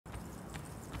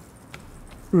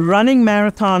Running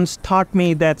marathons taught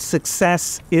me that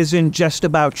success isn't just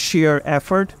about sheer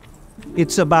effort.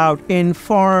 It's about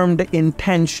informed,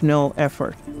 intentional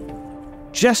effort.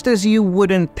 Just as you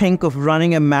wouldn't think of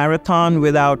running a marathon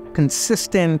without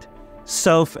consistent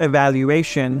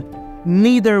self-evaluation,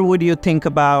 neither would you think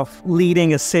about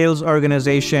leading a sales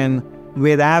organization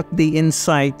without the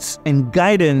insights and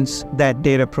guidance that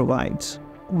data provides.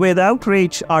 With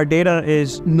outreach, our data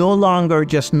is no longer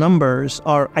just numbers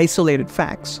or isolated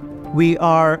facts. We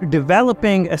are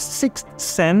developing a sixth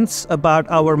sense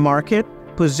about our market,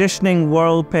 positioning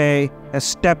Worldpay a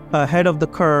step ahead of the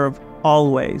curve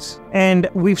always. And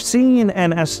we've seen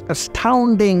an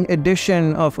astounding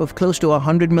addition of close to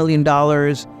 $100 million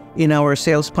in our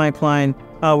sales pipeline.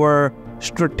 Our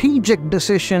strategic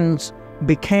decisions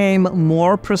became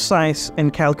more precise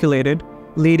and calculated,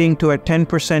 leading to a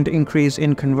 10% increase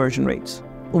in conversion rates.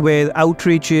 With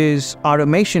Outreach's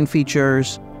automation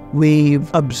features, we've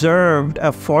observed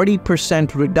a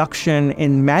 40% reduction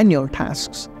in manual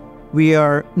tasks. We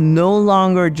are no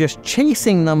longer just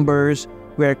chasing numbers,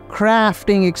 we're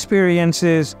crafting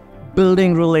experiences,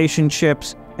 building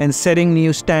relationships, and setting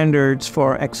new standards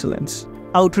for excellence.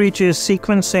 Outreach's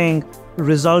sequencing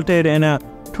resulted in a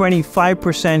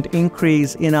 25%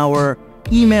 increase in our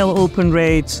email open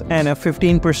rates and a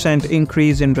 15%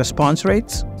 increase in response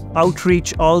rates.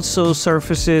 Outreach also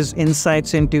surfaces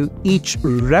insights into each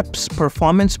rep's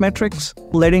performance metrics,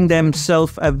 letting them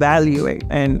self-evaluate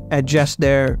and adjust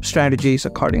their strategies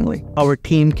accordingly. Our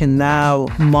team can now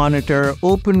monitor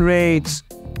open rates,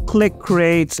 click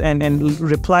rates, and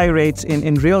reply rates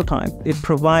in real time. It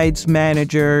provides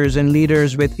managers and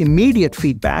leaders with immediate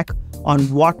feedback on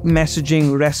what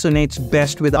messaging resonates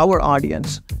best with our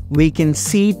audience. We can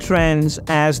see trends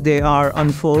as they are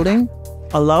unfolding,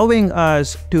 allowing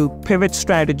us to pivot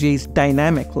strategies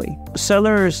dynamically.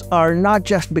 Sellers are not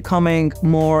just becoming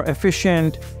more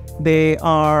efficient, they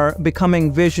are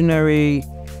becoming visionary,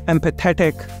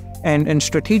 empathetic, and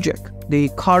strategic, the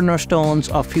cornerstones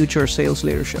of future sales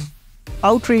leadership.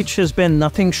 Outreach has been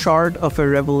nothing short of a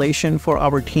revelation for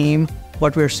our team.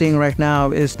 What we're seeing right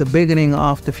now is the beginning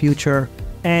of the future.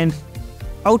 And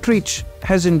Outreach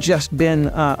hasn't just been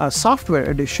a software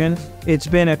addition, it's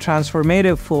been a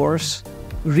transformative force,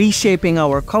 reshaping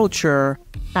our culture,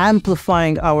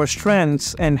 amplifying our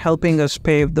strengths, and helping us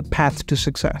pave the path to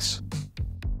success.